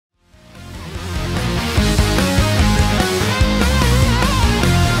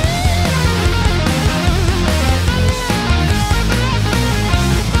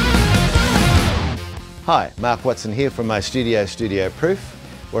Hi, Mark Watson here from my studio, Studio Proof,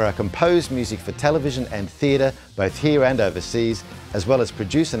 where I compose music for television and theatre, both here and overseas, as well as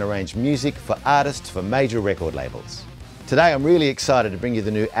produce and arrange music for artists for major record labels. Today I'm really excited to bring you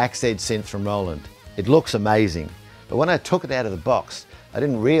the new AX-Edge synth from Roland. It looks amazing, but when I took it out of the box, I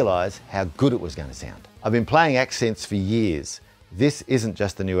didn't realise how good it was going to sound. I've been playing ax-synths for years. This isn't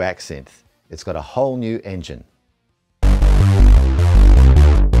just the new ax-synth, it's got a whole new engine.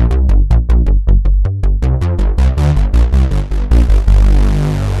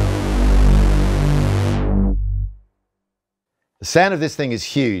 The sound of this thing is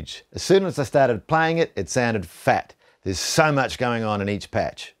huge. As soon as I started playing it, it sounded fat. There's so much going on in each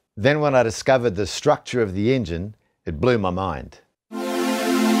patch. Then when I discovered the structure of the engine, it blew my mind.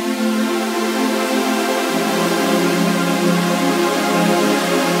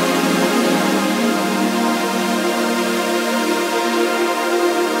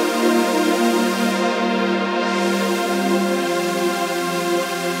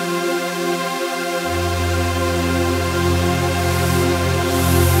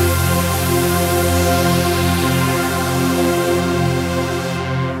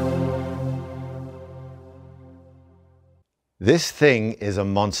 This thing is a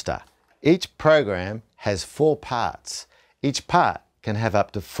monster. Each program has 4 parts. Each part can have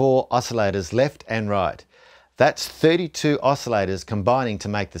up to 4 oscillators left and right. That's 32 oscillators combining to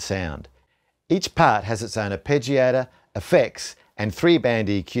make the sound. Each part has its own arpeggiator, effects, and 3-band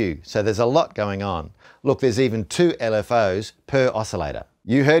EQ, so there's a lot going on. Look, there's even 2 LFOs per oscillator.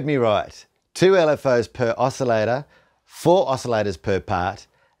 You heard me right. 2 LFOs per oscillator, 4 oscillators per part,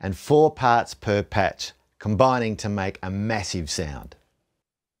 and 4 parts per patch, combining to make a massive sound.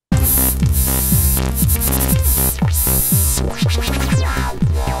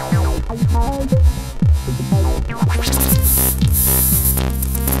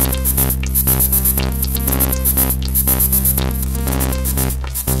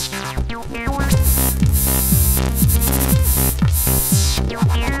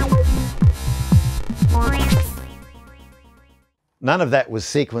 None of that was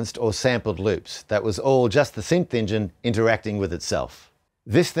sequenced or sampled loops. That was all just the synth engine interacting with itself.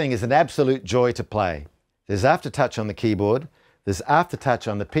 This thing is an absolute joy to play. There's aftertouch on the keyboard, there's aftertouch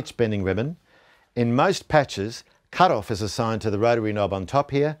on the pitch bending ribbon. In most patches, cutoff is assigned to the rotary knob on top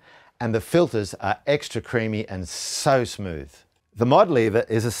here, and the filters are extra creamy and so smooth. The mod lever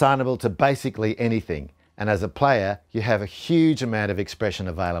is assignable to basically anything, and as a player, you have a huge amount of expression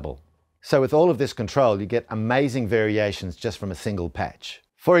available. So with all of this control, you get amazing variations just from a single patch.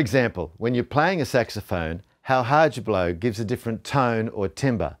 For example, when you're playing a saxophone, how hard you blow gives a different tone or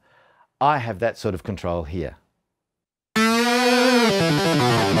timbre. I have that sort of control here.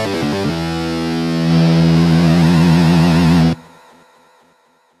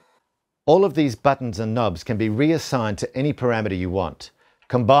 All of these buttons and knobs can be reassigned to any parameter you want.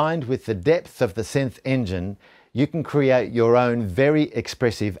 Combined with the depth of the synth engine, you can create your own very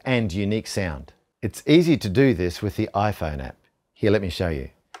expressive and unique sound. It's easy to do this with the iPhone app. Here, let me show you.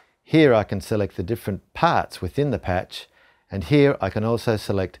 Here I can select the different parts within the patch, and here I can also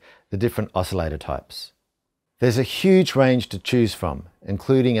select the different oscillator types. There's a huge range to choose from,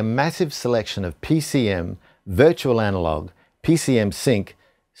 including a massive selection of PCM, virtual analog, PCM sync,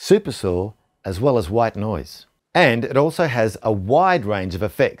 supersaw, as well as white noise. And it also has a wide range of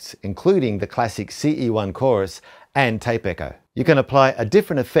effects, including the classic CE1 chorus and tape echo. You can apply a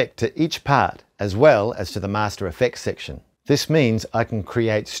different effect to each part, as well as to the master effects section. This means I can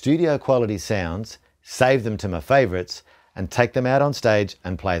create studio quality sounds, save them to my favorites, and take them out on stage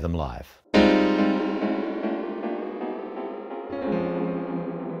and play them live.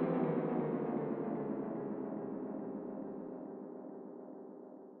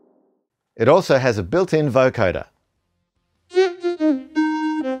 It also has a built-in vocoder.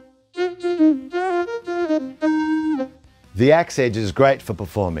 The AX-Edge is great for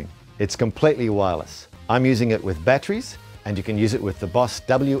performing. It's completely wireless. I'm using it with batteries, and you can use it with the Boss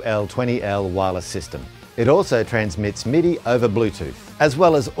WL20L wireless system. It also transmits MIDI over Bluetooth. As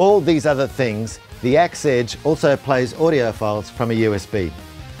well as all these other things, the AX-Edge also plays audio files from a USB.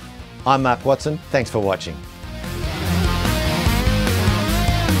 I'm Mark Watson, thanks for watching.